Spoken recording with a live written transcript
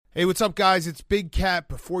Hey, what's up, guys? It's Big Cat.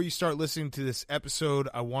 Before you start listening to this episode,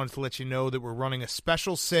 I wanted to let you know that we're running a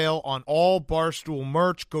special sale on all Barstool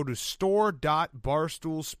merch. Go to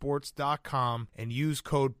store.barstoolsports.com and use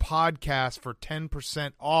code PODCAST for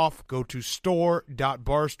 10% off. Go to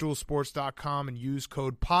store.barstoolsports.com and use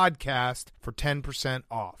code PODCAST for 10%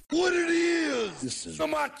 off. What it is, this is the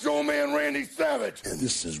Macho Man Randy Savage, and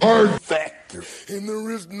this is Hard Factor. And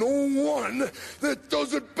there is no one that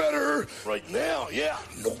does it better right now, yeah.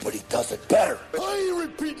 Nobody does it better. I ain't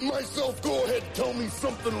repeating myself. Go ahead, tell me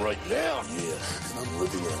something right now. Yeah, and I'm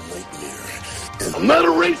living in a nightmare. And I'm not a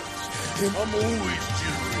racist, and I'm always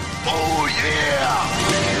generous. Oh, yeah.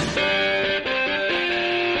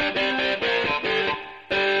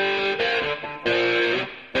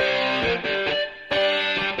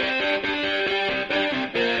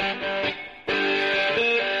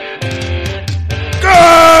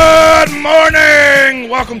 Good morning!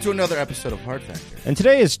 Welcome to another episode of Hard Factor. And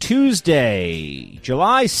today is Tuesday,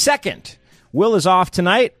 July 2nd. Will is off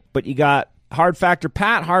tonight, but you got Hard Factor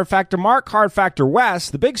Pat, Hard Factor Mark, Hard Factor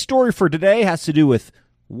Wes. The big story for today has to do with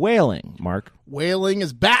whaling, Mark. Whaling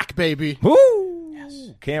is back, baby. Woo!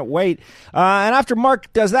 Yes. Can't wait. And after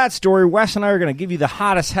Mark does that story, Wes and I are going to give you the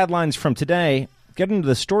hottest headlines from today. Get into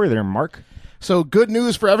the story there, Mark. So good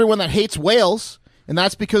news for everyone that hates whales. And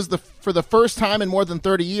that's because for the first time in more than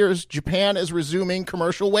 30 years, Japan is resuming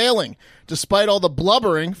commercial whaling, despite all the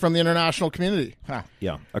blubbering from the international community. Huh.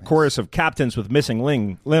 Yeah, a chorus of captains with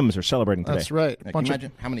missing limbs are celebrating today. That's right. Can you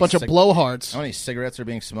imagine how many bunch of blowhards. How many cigarettes are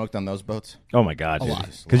being smoked on those boats? Oh, my God. A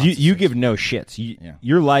lot. Because you give no shits.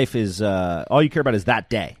 Your life is, all you care about is that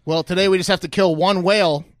day. Well, today we just have to kill one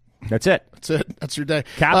whale. That's it. That's it. That's your day.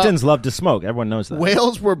 Captains love to smoke. Everyone knows that.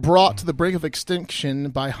 Whales were brought to the brink of extinction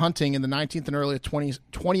by hunting in the 19th and early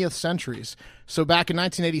 20th centuries. So back in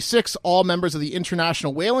 1986, all members of the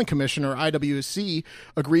International Whaling Commission, or IWC,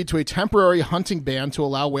 agreed to a temporary hunting ban to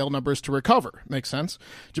allow whale numbers to recover. Makes sense.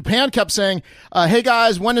 Japan kept saying, hey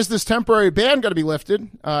guys, when is this temporary ban going to be lifted?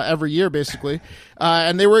 Every year, basically.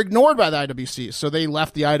 And they were ignored by the IWC. So they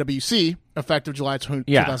left the IWC effective July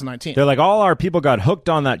 2019. They're like, all our people got hooked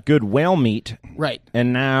on that good whale meat. Right.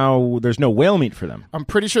 And now there's no whale meat for them. I'm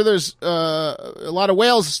pretty sure there's a lot of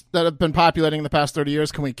whales that have been populating in the past 30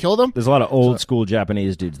 years. Can we kill them? There's a lot of old school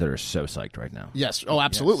Japanese dudes that are so psyched right now. Yes. Oh,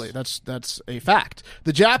 absolutely. Yes. That's a fact.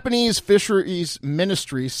 The Japanese Fisheries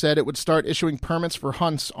Ministry said it would start issuing permits for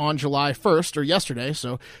hunts on July 1st, or yesterday,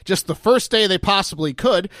 so just the first day they possibly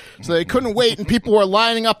could. So they couldn't wait, and people were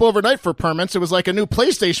lining up overnight for permits. It was like a new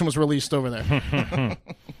PlayStation was released over there.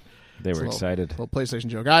 They were excited. Little PlayStation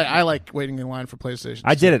joke. I like waiting in line for PlayStation.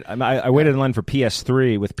 I did it. I waited in line for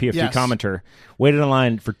PS3 with PFD Commenter. Waited in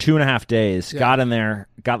line for 2.5 days. Yeah. Got in there.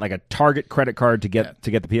 Got like a Target credit card to get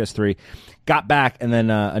the PS3. Got back, and then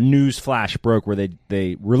a news flash broke where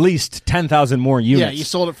they released 10,000 more units. Yeah, you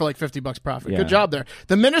sold it for like $50 profit. Yeah. Good job there.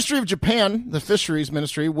 The Ministry of Japan, the Fisheries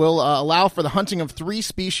Ministry, will allow for the hunting of 3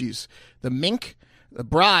 species: the mink, the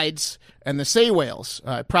brides, and the sei whales.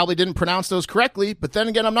 I probably didn't pronounce those correctly, but then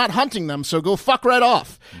again, I'm not hunting them, so go fuck right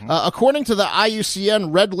off. According to the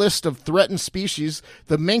IUCN Red List of Threatened Species,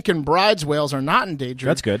 the mink and brides whales are not endangered.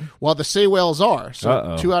 That's good. While the sei whales are.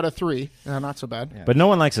 So 2 out of 3. Not so bad. Yeah. But no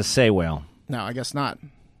one likes a sei whale. No, I guess not.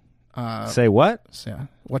 Say what? Yeah.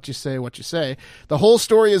 What you say. The whole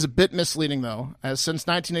story is a bit misleading, though, as since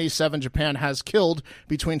 1987, Japan has killed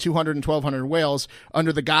between 200 and 1,200 whales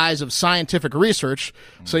under the guise of scientific research.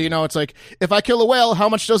 So, it's like, if I kill a whale, how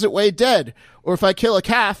much does it weigh dead? Or if I kill a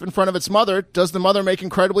calf in front of its mother, does the mother make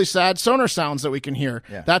incredibly sad sonar sounds that we can hear?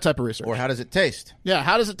 Yeah. That type of research. Or how does it taste? Yeah,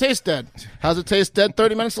 how does it taste dead? How does it taste dead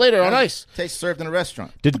 30 minutes later on ice? Taste served in a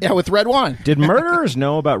restaurant. With red wine. Did murderers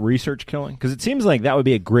know about research killing? Because it seems like that would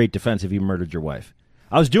be a great defense if you murdered your wife.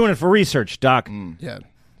 I was doing it for research, Doc. Yeah.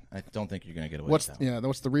 I don't think you're going to get away with that. Yeah,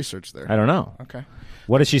 what's the research there? I don't know. Okay.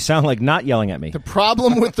 What does she sound like not yelling at me? The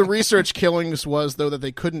problem with the research killings was, though, that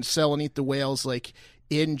they couldn't sell and eat the whales, like,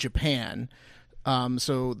 in Japan.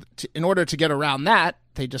 So in order to get around that,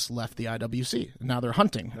 they just left the IWC. Now they're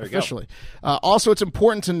hunting officially. Also, it's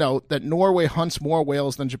important to note that Norway hunts more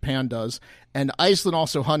whales than Japan does, and Iceland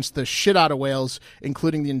also hunts the shit out of whales,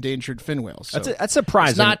 including the endangered fin whales. So that's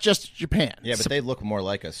surprising. It's not just Japan. Yeah, but they look more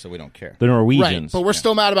like us, so we don't care. The Norwegians. Right, but we're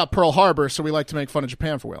still mad about Pearl Harbor, so we like to make fun of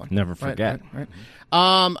Japan for whaling. Never forget. Right.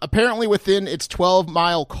 Apparently, within its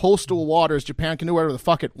 12-mile coastal waters, Japan can do whatever the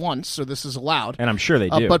fuck it wants, so this is allowed. And I'm sure they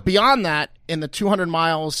do. But beyond that, in the 200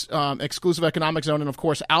 miles exclusive economic zone, and of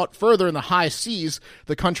course, out further in the high seas,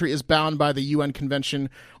 the country is bound by the UN Convention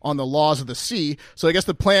on the Laws of the Sea. So I guess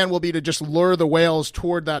the plan will be to just lure the whales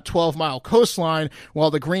toward that 12-mile coastline while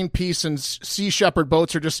the Greenpeace and Sea Shepherd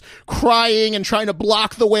boats are just crying and trying to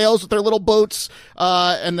block the whales with their little boats.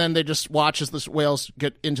 And then they just watch as the whales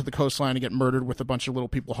get into the coastline and get murdered with a bunch of little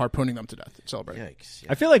people harpooning them to death and celebrate. Yikes.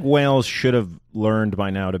 I feel like whales should have learned by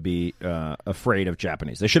now to be afraid of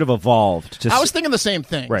Japanese. They should have evolved. I was thinking the same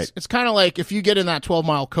thing. Right. It's kind of like if you get in that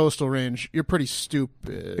 12-mile coastal range, you're pretty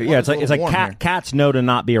stupid. Yeah, it's like cats know to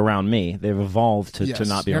not be around me. They've evolved to not be you're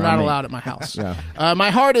around me. You're not allowed at my house. My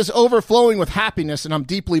heart is overflowing with happiness, and I'm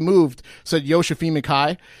deeply moved, said Yoshifumi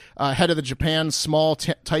Kai, head of the Japan Small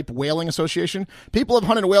Type Whaling Association. People have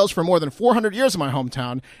hunted whales for more than 400 years in my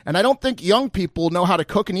hometown, and I don't think young people know how to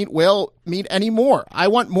cook and eat whale meat anymore. I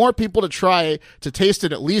want more people to try to taste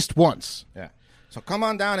it at least once. Yeah. So come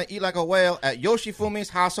on down and eat like a whale at Yoshifumi's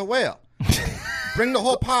House of Whale. Bring the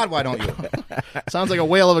whole pod, why don't you? Sounds like a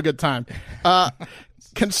whale of a good time.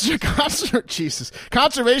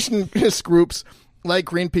 Conservationist groups like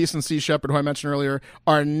Greenpeace and Sea Shepherd, who I mentioned earlier,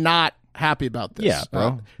 are not happy about this. Yeah,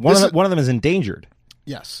 bro. One of them is endangered.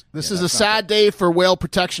 Yes. This is a sad day for whale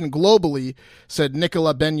protection globally, said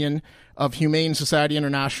Nicola Benyon of Humane Society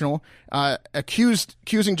International,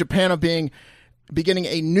 accusing Japan of beginning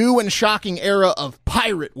a new and shocking era of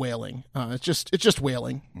pirate whaling. It's just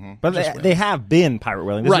whaling. Mm-hmm. But they have been pirate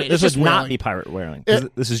whaling. This would not be pirate whaling.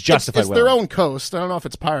 This is justified whaling. It's their own coast. I don't know if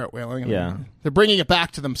it's pirate whaling. Yeah. They're bringing it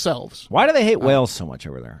back to themselves. Why do they hate whales so much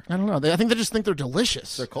over there? I don't know. I think they just think they're delicious.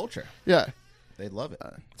 It's their culture. Yeah. They love it.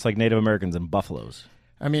 It's like Native Americans and buffaloes.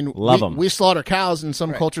 I mean, Love them. We slaughter cows, and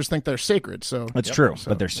some cultures think they're sacred. So that's true,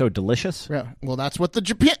 but they're so delicious. Yeah, well, that's what the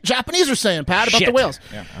Japanese are saying, Pat, about the whales.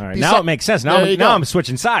 Yeah. All right, now it makes sense. Now I'm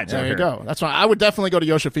switching sides. There you go. That's why I would definitely go to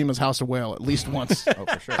Yoshifuma's House of Whale at least once. Oh,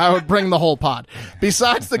 for sure. I would bring the whole pod.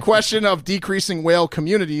 Besides the question of decreasing whale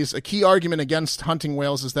communities, a key argument against hunting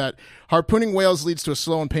whales is that harpooning whales leads to a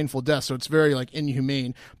slow and painful death, so it's very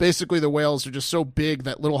inhumane. Basically, the whales are just so big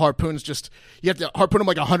that little harpoons you have to harpoon them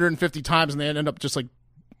 150 times, and they end up just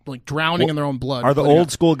drowning in their own blood. Are the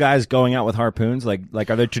old school guys going out with harpoons? Like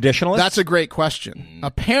are they traditionalists? That's a great question.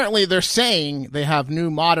 Apparently, they're saying they have new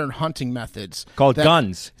modern hunting methods called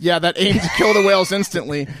guns. Yeah, that aim to kill the whales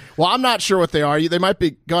instantly. Well, I'm not sure what they are. They might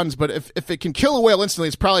be guns, but if it can kill a whale instantly,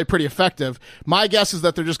 it's probably pretty effective. My guess is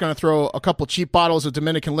that they're just going to throw a couple cheap bottles of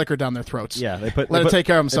Dominican liquor down their throats. Yeah, let it take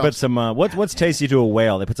care of themselves. They put some what's tasty to a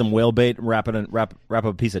whale? They put some whale bait, wrap up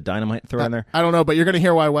a piece of dynamite, throw in there. I don't know, but you're going to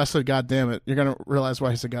hear why Wes said "God damn it." You're going to realize why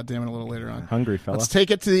he said "God damn it" a little later on. Hungry fella. Let's take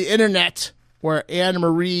it to the internet, where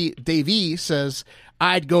Anne-Marie Davy says,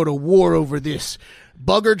 "I'd go to war over this.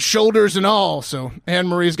 Buggered shoulders and all." So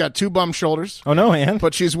Anne-Marie's got two bum shoulders. Oh, no, Anne.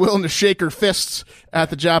 But she's willing to shake her fists at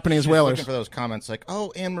the Japanese whalers. Looking for those comments like,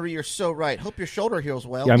 "Oh, Anne-Marie, you're so right. Hope your shoulder heals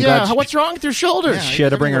well." Yeah, what's wrong with your shoulders? Yeah, she had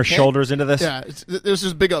to bring her shoulders into this. Yeah, there's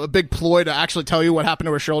this big ploy to actually tell you what happened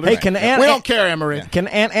to her shoulders. Hey, we don't care, Anne-Marie. Yeah. Can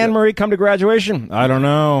Anne-Marie come to graduation? I don't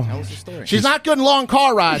know. That was the story. She's not good in long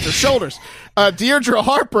car rides. Her shoulders. Deirdre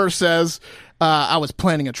Harper says, "I was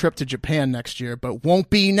planning a trip to Japan next year, but won't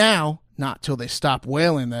be now. Not till they stop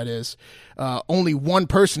whaling, that is. Only one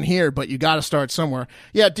person here, but you got to start somewhere."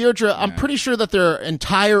 Yeah, Deirdre, I'm pretty sure that their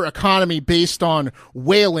entire economy based on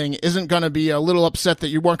whaling isn't going to be a little upset that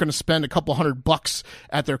you weren't going to spend a couple $100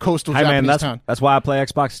 at their coastal Japanese town. That's why I play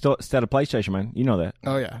Xbox instead of PlayStation, man. You know that.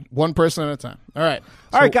 Oh, yeah. One person at a time. All right.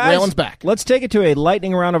 All right, guys. Whaling's back. Let's take it to a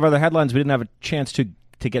lightning round of other headlines we didn't have a chance to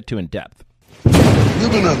get to in depth.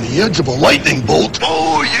 Living on the edge of a lightning bolt.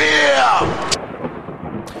 Oh, yeah!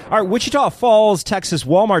 All right, Wichita Falls, Texas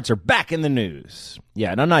Walmarts are back in the news.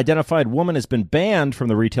 Yeah, an unidentified woman has been banned from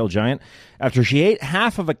the retail giant after she ate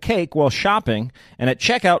half of a cake while shopping and at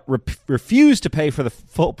checkout refused to pay for the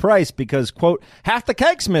full price because, quote, half the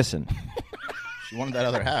cake's missing. She wanted that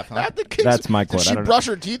other half, huh? That's my quote. Did she brush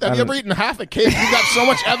her teeth? Have you ever eaten half a cake? You've got so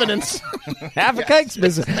much evidence. Half a cake's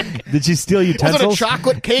missing. Did she steal utensils? Was it a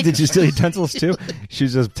chocolate cake? Did she steal utensils too? She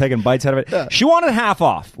was just taking bites out of it. Yeah. She wanted half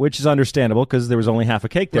off, which is understandable because there was only half a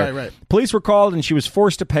cake there. Right. Police were called and she was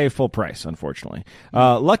forced to pay full price, unfortunately.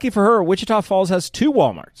 Lucky for her, Wichita Falls has 2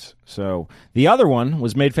 Walmarts. So the other one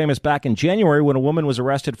was made famous back in January when a woman was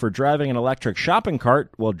arrested for driving an electric shopping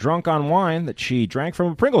cart while drunk on wine that she drank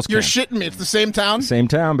from a Pringles can. You're shitting me. It's the same town? Same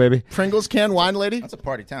town, baby. Pringles can wine lady? That's a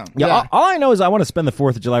party town. Yeah. All I know is I want to spend the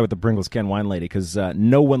 4th of July with the Pringles can wine lady because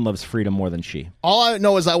no one loves freedom more than she. All I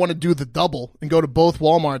know is I want to do the double and go to both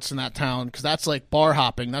Walmarts in that town because that's like bar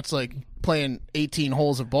hopping. That's like playing 18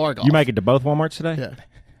 holes of bar golf. You might get to both Walmarts today? Yeah.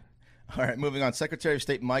 All right, moving on. Secretary of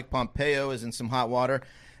State Mike Pompeo is in some hot water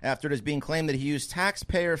after it is being claimed that he used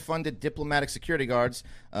taxpayer-funded diplomatic security guards,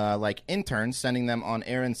 like interns, sending them on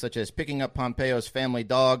errands such as picking up Pompeo's family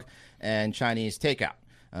dog and Chinese takeout.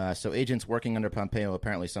 So agents working under Pompeo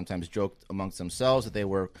apparently sometimes joked amongst themselves that they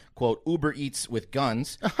were, quote, Uber Eats with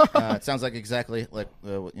guns. It sounds like exactly like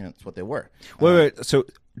it's what they were. Wait. So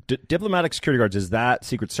diplomatic security guards, is that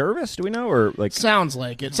Secret Service? Do we know? Or like Sounds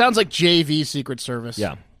like it. Sounds like JV Secret Service.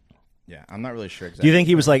 Yeah. Yeah, I'm not really sure exactly. Do you think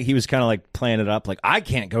he was kind of like playing it up? Like, I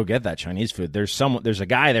can't go get that Chinese food. There's a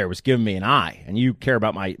guy there who was giving me an eye, and you care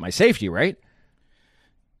about my safety, right?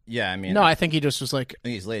 Yeah, I mean, No, I think he just was like, I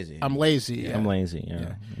think he's lazy. I'm lazy. I'm lazy.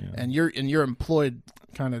 Yeah. And you're employed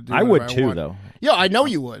kind of. I would too, though. Yeah, I know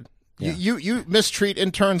you would. Yeah. You mistreat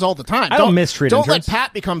interns all the time. I don't mistreat interns. Don't let interns.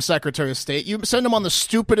 Pat become Secretary of State. You send him on the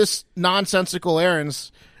stupidest, nonsensical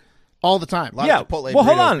errands all the time. A lot of Chipotle well,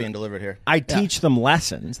 hold burritos on. being delivered here. I teach them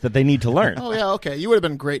lessons that they need to learn. Oh, yeah, okay. You would have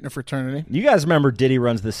been great in a fraternity. You guys remember Diddy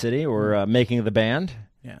Runs the City or Making the Band?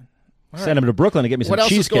 Yeah. Send him to Brooklyn to get me some What else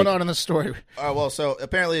cheesecake. is going on in this story? Well, so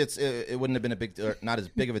apparently it wouldn't have been not as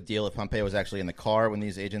big of a deal if Pompeo was actually in the car when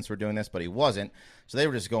these agents were doing this, but he wasn't. So they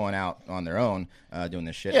were just going out on their own doing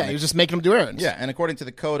this shit. Yeah, he was just making them do errands. Yeah, and according to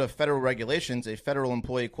the Code of Federal Regulations, a federal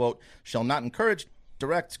employee, quote, shall not encourage,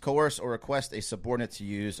 direct, coerce, or request a subordinate to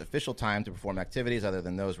use official time to perform activities other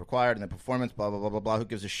than those required in the performance, blah, blah, blah, blah, blah. Who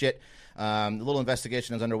gives a shit? The little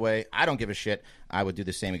investigation is underway. I don't give a shit. I would do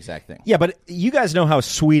the same exact thing. Yeah, but you guys know how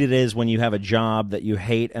sweet it is when you have a job that you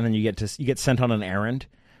hate and then you get sent on an errand.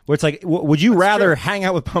 Where it's like, would you rather hang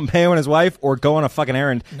out with Pompeo and his wife or go on a fucking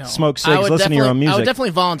errand, smoke cigs, listen to your own music? I would definitely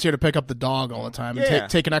volunteer to pick up the dog all the time and Yeah.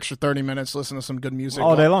 take an extra 30 minutes, listen to some good music.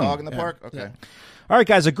 All day long. Dog in the park? Okay. Yeah. All right,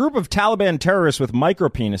 guys, a group of Taliban terrorists with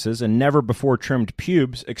micro-penises and never-before-trimmed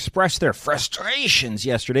pubes expressed their frustrations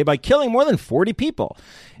yesterday by killing more than 40 people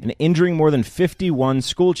and injuring more than 51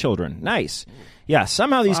 school children. Nice. Yeah,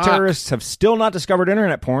 somehow these terrorists have still not discovered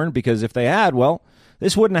internet porn because if they had, well,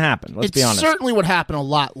 this wouldn't have happened. Let's be honest. It certainly would happen a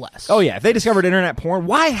lot less. Oh, yeah. If they discovered internet porn,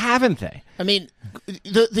 why haven't they? I mean,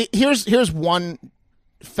 here's one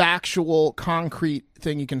factual, concrete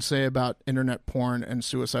thing you can say about internet porn and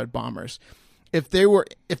suicide bombers. If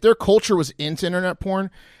their culture was into internet porn,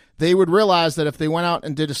 they would realize that if they went out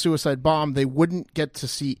and did a suicide bomb, they wouldn't get to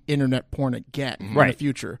see internet porn again in the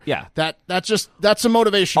future. Yeah. That's a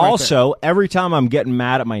motivation. Also, every time I'm getting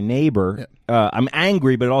mad at my neighbor, I'm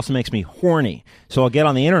angry, but it also makes me horny. So I'll get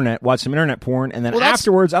on the internet, watch some internet porn, and then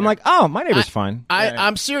afterwards I'm like, oh, my neighbor's fine.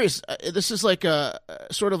 I'm serious. This is like a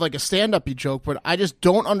sort of like a stand-up-y joke, but I just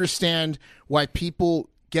don't understand why people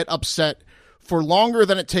get upset for longer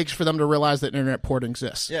than it takes for them to realize that internet porn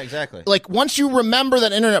exists. Yeah, exactly. Like, once you remember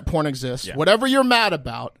that internet porn exists, whatever you're mad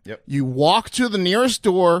about, you walk to the nearest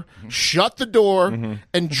door, shut the door,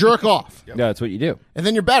 and jerk off. Yeah, that's what you do. And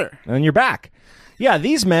then you're better. And then you're back. Yeah,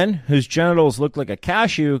 these men, whose genitals looked like a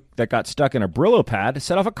cashew that got stuck in a Brillo pad,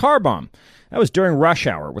 set off a car bomb. That was during rush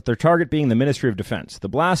hour, with their target being the Ministry of Defense. The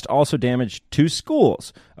blast also damaged 2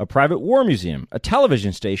 schools, a private war museum, a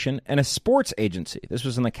television station, and a sports agency. This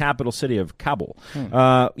was in the capital city of Kabul.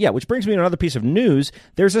 Which brings me to another piece of news.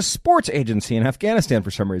 There's a sports agency in Afghanistan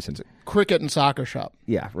for some reason. Cricket and soccer shop.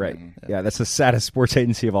 Yeah, right. Yeah, that's the saddest sports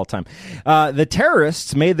agency of all time. The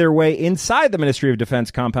terrorists made their way inside the Ministry of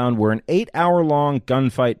Defense compound where an 8-hour-long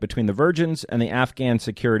gunfight between the Virgins and the Afghan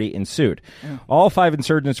security ensued. All 5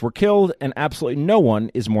 insurgents were killed, and absolutely no one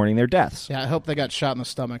is mourning their deaths. Yeah, I hope they got shot in the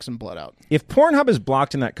stomachs and bled out. If Pornhub is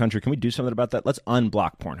blocked in that country, can we do something about that? Let's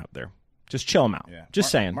unblock Pornhub there. Just chill them out. Yeah. Just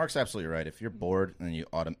saying. Mark's absolutely right. If you're bored and you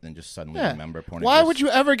then just suddenly remember porn. Why would you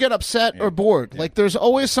ever get upset or bored? Like, there's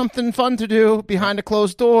always something fun to do behind a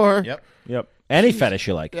closed door. Yep. Any fetish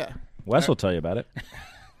you like. Yeah. Wes will tell you about it.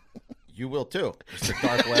 You will too, Mr.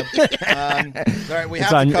 Dark Web. All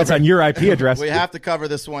right, it's on your IP address. We have to cover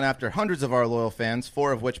this one after hundreds of our loyal fans,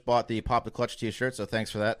 4 of which bought the Pop the Clutch T-shirt. So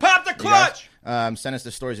thanks for that. Pop the Clutch. Send us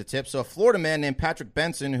the stories of tips. So a Florida man named Patrick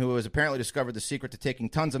Benson, who has apparently discovered the secret to taking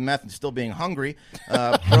tons of meth and still being hungry,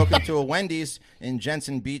 broke into a Wendy's in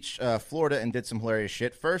Jensen Beach, Florida, and did some hilarious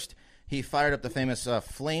shit. First, he fired up the famous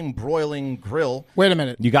flame broiling grill. Wait a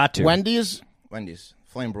minute. You got to. Wendy's.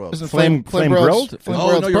 Flame broiled. Flame grilled?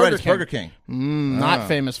 Oh, no, you're right. It's Burger King. Not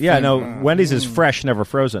famous. Yeah, no, Wendy's is fresh, never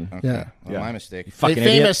frozen. Okay. Yeah. Well, my mistake. A Fucking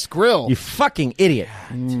famous idiot. grill. You fucking idiot.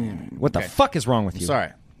 What the fuck is wrong with you? Sorry.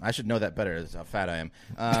 I should know that better as how fat I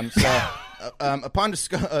am.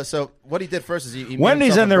 So what he did first is he made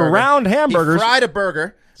Wendy's himself and a their burger. round hamburgers. He fried a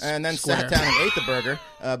burger and then Square. sat down and ate the burger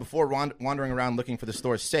before wandering around looking for the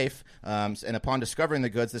store's safe. And upon discovering the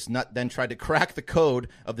goods, this nut then tried to crack the code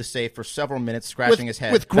of the safe for several minutes, scratching his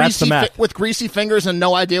head. with That's the greasy meth. with greasy fingers and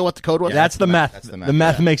no idea what the code was. That's the meth. That's the meth, The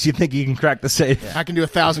meth yeah. makes you think you can crack the safe. I can do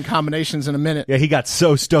 1,000 combinations in a minute. Yeah, he got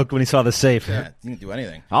so stoked when he saw the safe. Yeah, he didn't do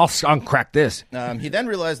anything. I'll crack this. He then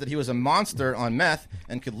realized that he was a monster on meth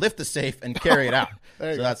and could lift the safe and carry it out.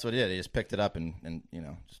 So that's what he did. He just picked it up and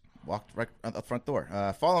just walked right out the front door.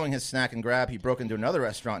 Following his snack and grab, he broke into another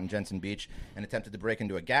restaurant in Jensen Beach and attempted to break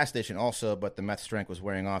into a gas station also, but the meth strength was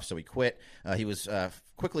wearing off, so he quit. He was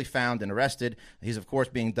quickly found and arrested. He's, of course,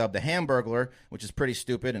 being dubbed the Hamburglar, which is pretty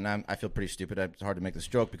stupid, and I feel pretty stupid. It's hard to make this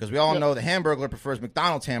joke because we all know the Hamburglar prefers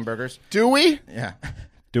McDonald's hamburgers. Do we? Yeah.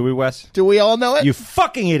 Do we, Wes? Do we all know it? You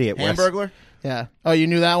fucking idiot, Wes. Hamburglar? Yeah. Oh, you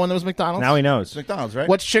knew that one? That was McDonald's? Now he knows. It's McDonald's, right?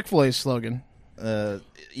 What's Chick-fil-A's slogan?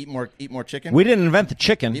 Eat more chicken? We didn't invent the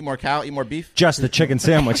chicken, Eat more cow? Eat more beef? just the chicken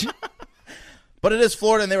sandwich. But it is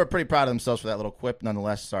Florida, and they were pretty proud of themselves for that little quip.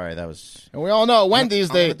 Nonetheless, sorry, that was... And we all know Wendy's,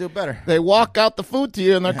 I'm gonna do better. they walk out the food to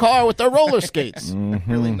you in their car with their roller skates.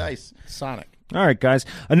 really nice. Sonic. All right, guys.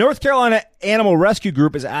 A North Carolina animal rescue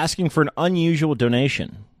group is asking for an unusual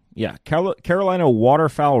donation. Yeah, Carolina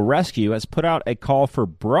Waterfowl Rescue has put out a call for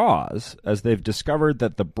bras as they've discovered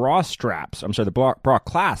that the bra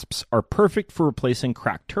clasps are perfect for replacing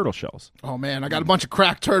cracked turtle shells. Oh, man, I got a bunch of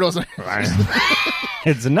cracked turtles.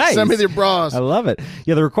 It's nice. Send me their bras. I love it.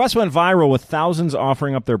 Yeah, the request went viral with thousands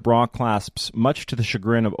offering up their bra clasps, much to the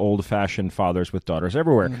chagrin of old-fashioned fathers with daughters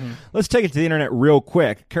everywhere. Mm-hmm. Let's take it to the internet real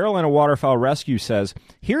quick. Carolina Waterfowl Rescue says,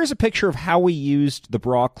 here's a picture of how we used the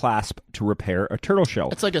bra clasp to repair a turtle shell.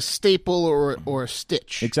 It's like a staple or a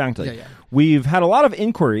stitch. Exactly. Yeah. We've had a lot of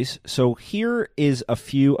inquiries, so here is a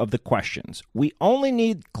few of the questions. We only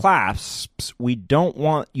need clasps. We don't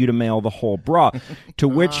want you to mail the whole bra. To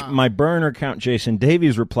which my burner account, Jason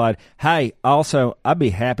Davies, replied, hey, also, I'd be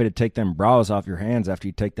happy to take them bras off your hands after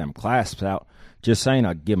you take them clasps out. Just saying,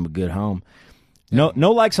 I'll give them a good home. No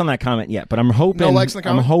likes on that comment yet, but I'm hoping. No likes on the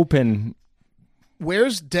comment? I'm hoping.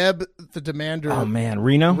 Where's Deb the Demander? Oh, man,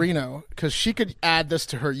 Reno? Reno, because she could add this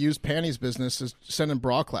to her used panties business, is sending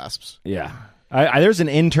bra clasps. Yeah. There's an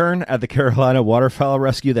intern at the Carolina Waterfowl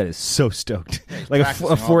Rescue that is so stoked. Like a practicing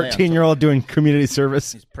all day, 14-year-old doing community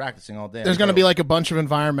service. He's practicing all day. There's going to be like a bunch of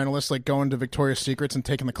environmentalists like going to Victoria's Secrets and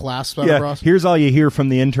taking the clasps out of bras. Here's all you hear from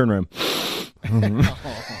the intern room.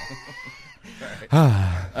 All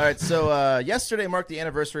right, so yesterday marked the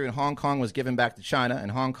anniversary when Hong Kong was given back to China,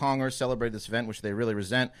 and Hong Kongers celebrated this event, which they really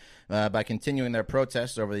resent, by continuing their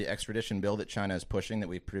protests over the extradition bill that China is pushing that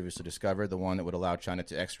we previously discovered, the one that would allow China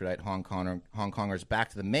to extradite Hong Kongers back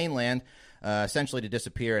to the mainland, essentially to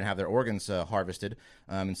disappear and have their organs harvested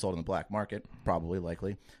and sold in the black market, probably,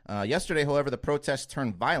 likely. Yesterday, however, the protests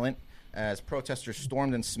turned violent as protesters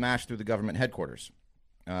stormed and smashed through the government headquarters.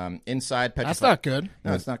 Inside petrified... That's not good.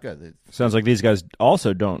 No, it's not good. Sounds like these guys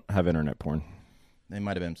also don't have internet porn. They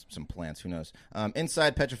might have been some plants. Who knows?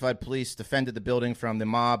 Inside, petrified police defended the building from the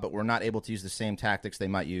mob, but were not able to use the same tactics they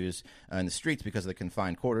might use in the streets because of the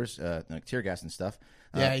confined quarters, like tear gas and stuff.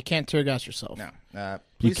 Yeah, you can't tear gas yourself. No.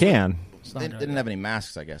 You can. They didn't have any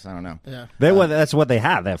masks, I guess. I don't know. Yeah. That's what they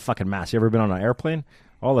have. They have fucking masks. You ever been on an airplane?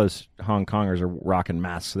 All those Hong Kongers are rocking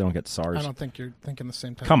masks so they don't get SARS. I don't think you're thinking the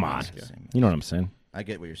same time. Come on. You know what I'm saying. I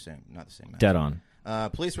get what you're saying. Not the same mask. Dead on.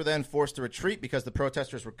 Police were then forced to retreat because the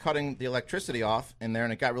protesters were cutting the electricity off in there,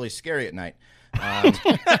 and it got really scary at night.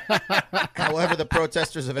 However, the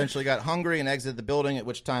protesters eventually got hungry and exited the building, at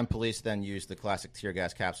which time police then used the classic tear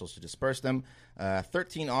gas capsules to disperse them.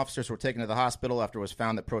 13 officers were taken to the hospital after it was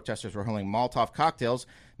found that protesters were hurling Molotov cocktails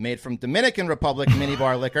made from Dominican Republic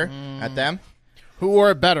minibar liquor at them. Who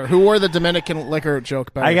wore it better? Who wore the Dominican liquor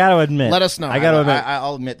joke better? I got to admit. Let us know.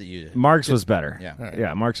 I'll admit that you did. Mark's was better. Yeah. Right.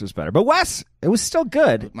 Yeah, Mark's was better. But Wes, it was still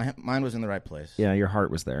good. Mine was in the right place. Yeah, your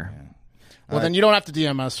heart was there. Yeah. Well, then you don't have to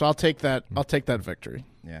DM us, so I'll take that. I'll take that victory.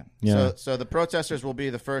 Yeah. So the protesters will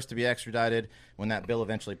be the first to be extradited when that bill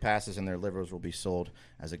eventually passes, and their livers will be sold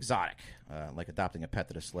as exotic, like adopting a pet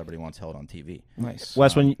that a celebrity once held on TV. Nice.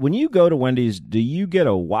 Wes, when you go to Wendy's, do you get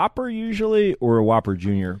a Whopper usually or a Whopper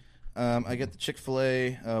Junior? I get the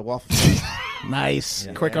Chick-fil-A waffle. Nice.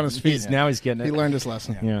 Quick on his feet. Now he's getting it. He learned his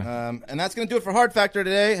lesson. Yeah. And that's going to do it for Hard Factor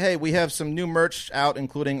today. Hey, we have some new merch out,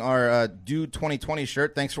 including our Dude 2020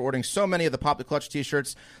 shirt. Thanks for ordering so many of the Pop the Clutch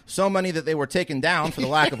t-shirts. So many that they were taken down for the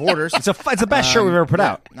lack of orders. It's the best shirt we've ever put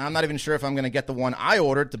out. I'm not even sure if I'm going to get the one I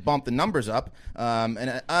ordered to bump the numbers up.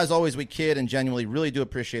 And as always, we kid and genuinely really do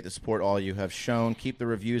appreciate the support all you have shown. Keep the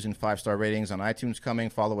reviews and 5-star ratings on iTunes coming.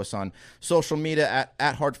 Follow us on social media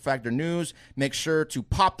at Hard Factor News. Make sure to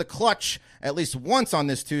pop the clutch at least once on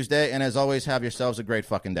this Tuesday. And as always, have yourselves a great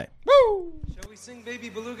fucking day. Woo! Shall we sing Baby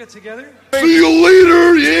Beluga together? See you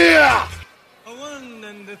later, yeah! A 1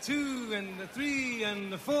 and a 2 and a 3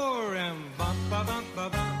 and a 4 and ba ba ba ba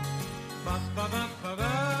ba ba ba ba ba ba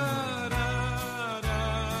da da da.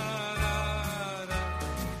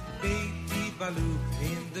 Baby Beluga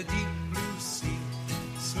in the deep blue sea,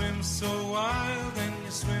 swim so wild and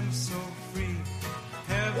you swim so free.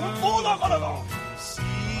 Heaven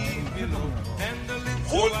sea below and the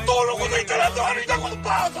little white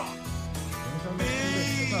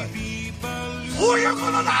Baby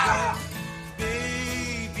Beluga.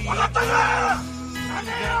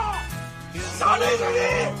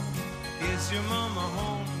 Is your mama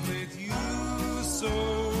home with you so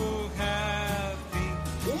happy?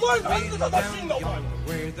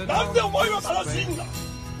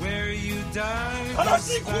 Where you died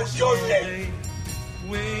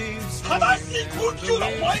waves the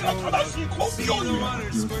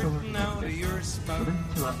water squirting out of your spout.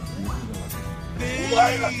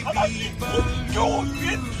 Baby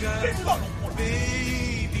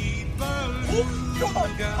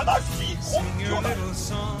Beluga, sing your little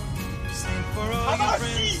song, sing for all your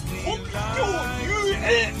friends.